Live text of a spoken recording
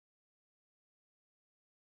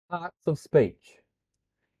Parts of speech.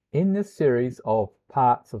 In this series of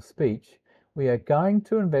parts of speech, we are going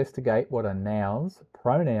to investigate what are nouns,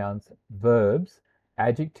 pronouns, verbs,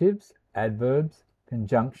 adjectives, adverbs,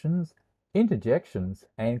 conjunctions, interjections,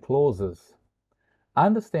 and clauses.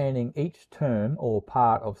 Understanding each term or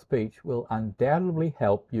part of speech will undoubtedly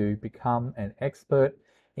help you become an expert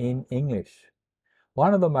in English.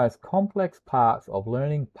 One of the most complex parts of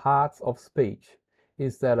learning parts of speech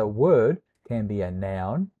is that a word can be a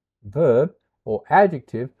noun, verb, or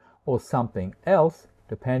adjective, or something else,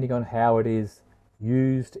 depending on how it is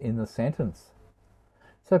used in the sentence.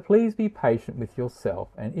 So please be patient with yourself,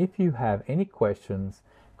 and if you have any questions,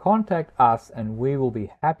 contact us and we will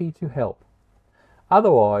be happy to help.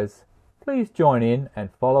 Otherwise, please join in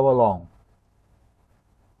and follow along.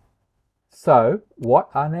 So,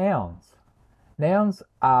 what are nouns? Nouns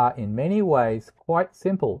are in many ways quite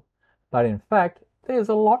simple, but in fact, there's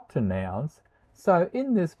a lot to nouns. So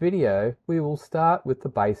in this video, we will start with the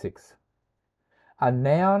basics. A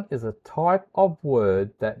noun is a type of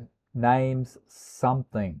word that names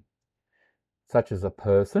something, such as a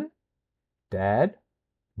person, dad,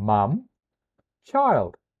 mum,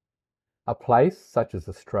 child, a place such as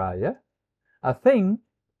Australia, a thing,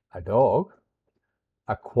 a dog,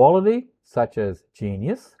 a quality such as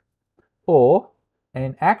genius, or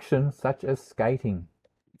an action such as skating.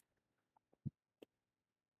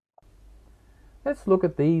 Let's look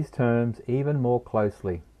at these terms even more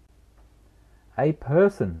closely. A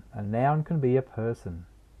person, a noun can be a person.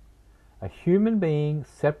 A human being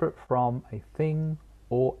separate from a thing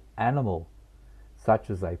or animal, such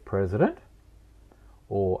as a president,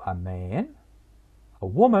 or a man, a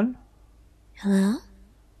woman. Hello?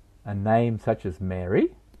 A name such as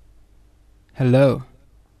Mary. Hello.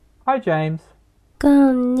 Hi, James.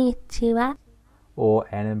 こんにちは. Or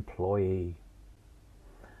an employee.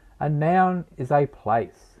 A noun is a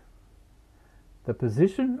place, the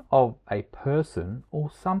position of a person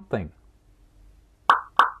or something.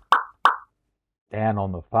 Down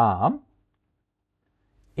on the farm,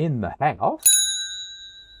 in the house,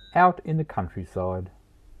 out in the countryside,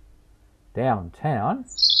 downtown,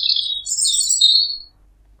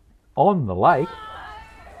 on the lake,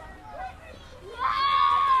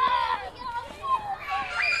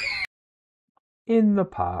 in the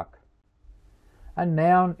park. A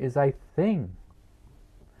noun is a thing.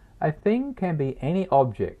 A thing can be any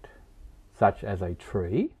object, such as a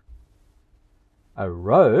tree, a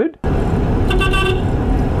road,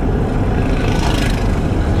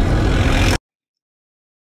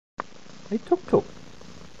 a tuk-tuk,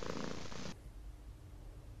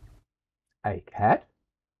 a cat,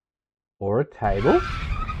 or a table,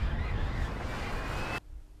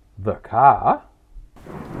 the car,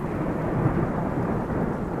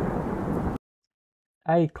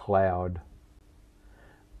 a cloud.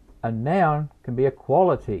 A noun can be a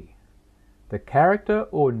quality, the character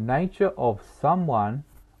or nature of someone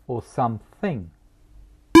or something.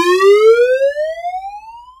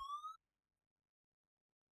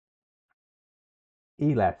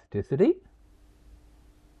 Elasticity,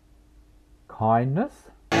 kindness.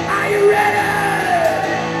 Are you ready?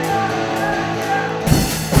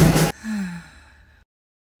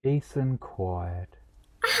 Peace and quiet.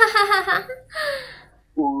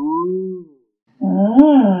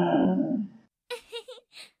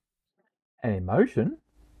 An emotion.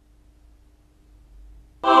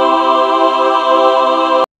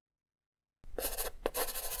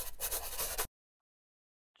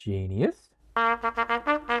 Genius.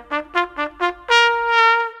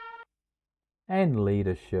 And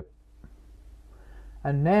leadership.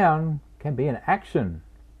 A noun can be an action,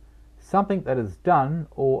 something that is done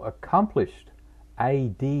or accomplished, a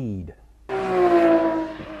deed.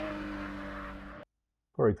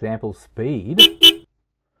 For example, speed.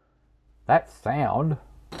 That sound.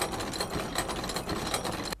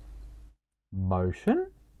 Motion.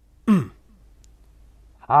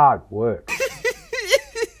 Hard work.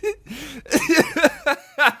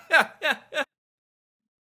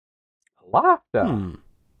 Laughter.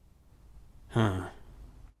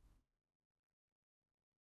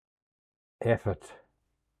 Effort.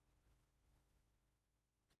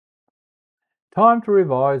 Time to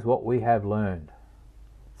revise what we have learned.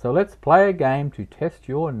 So let's play a game to test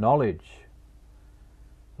your knowledge.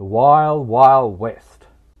 The Wild Wild West.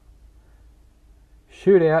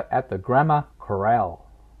 Shootout at the Grammar Corral.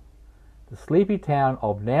 The sleepy town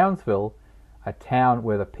of Nounsville, a town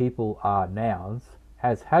where the people are nouns,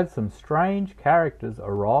 has had some strange characters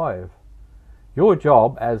arrive. Your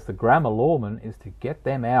job as the grammar lawman is to get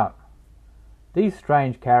them out. These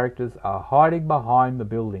strange characters are hiding behind the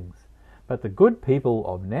buildings, but the good people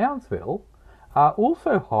of Nounsville are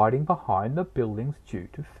also hiding behind the buildings due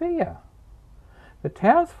to fear. The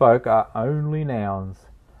townsfolk are only nouns,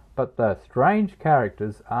 but the strange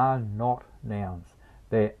characters are not nouns.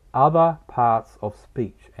 They're other parts of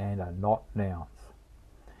speech and are not nouns.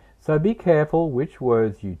 So be careful which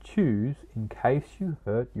words you choose in case you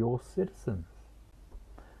hurt your citizens.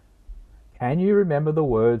 Can you remember the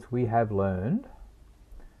words we have learned?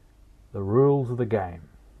 The rules of the game.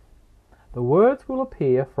 The words will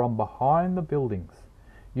appear from behind the buildings.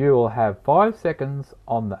 You will have 5 seconds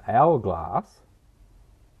on the hourglass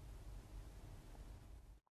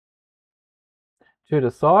to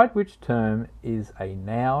decide which term is a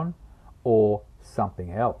noun or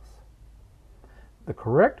something else. The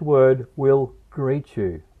correct word will greet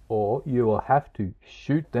you, or you will have to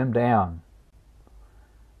shoot them down.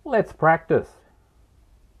 Let's practice.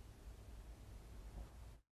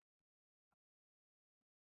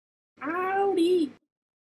 Howdy.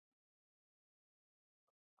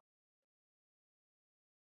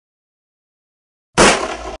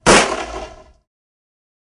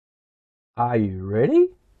 Are you ready?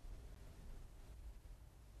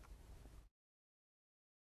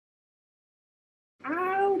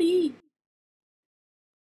 Howdy.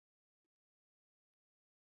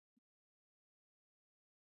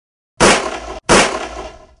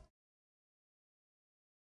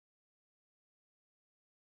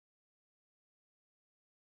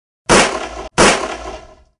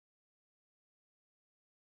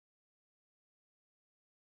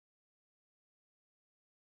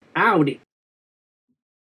 Howdy.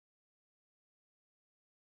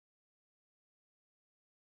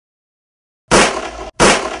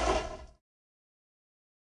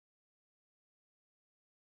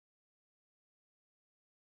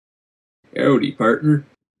 Howdy, partner.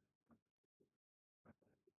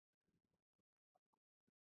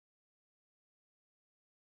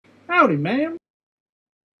 Howdy, ma'am.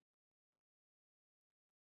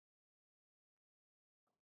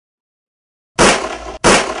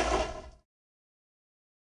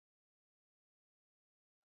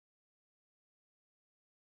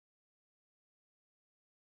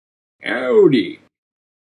 Howdy.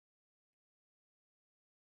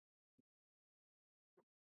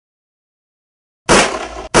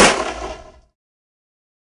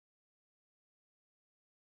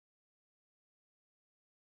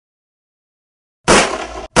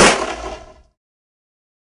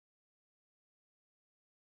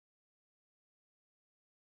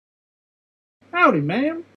 Howdy,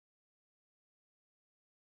 ma'am.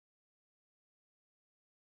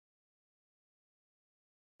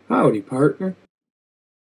 Howdy, partner.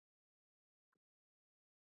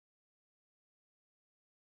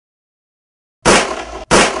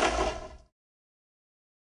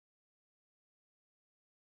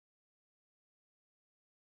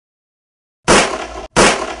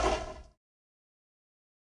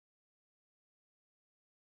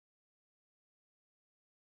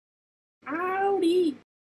 Howdy.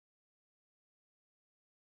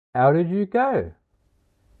 How did you go?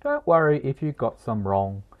 Don't worry if you got some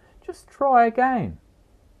wrong. Just try again.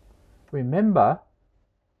 Remember,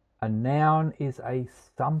 a noun is a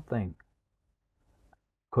something.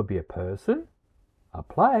 Could be a person, a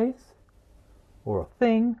place, or a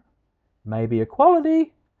thing, maybe a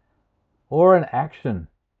quality, or an action.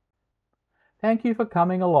 Thank you for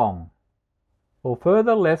coming along. For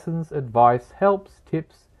further lessons, advice, helps,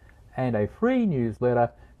 tips, and a free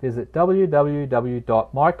newsletter, visit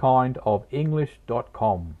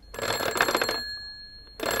www.mykindofenglish.com.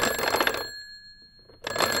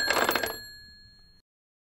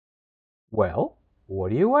 Well,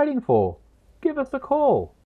 what are you waiting for? Give us a call.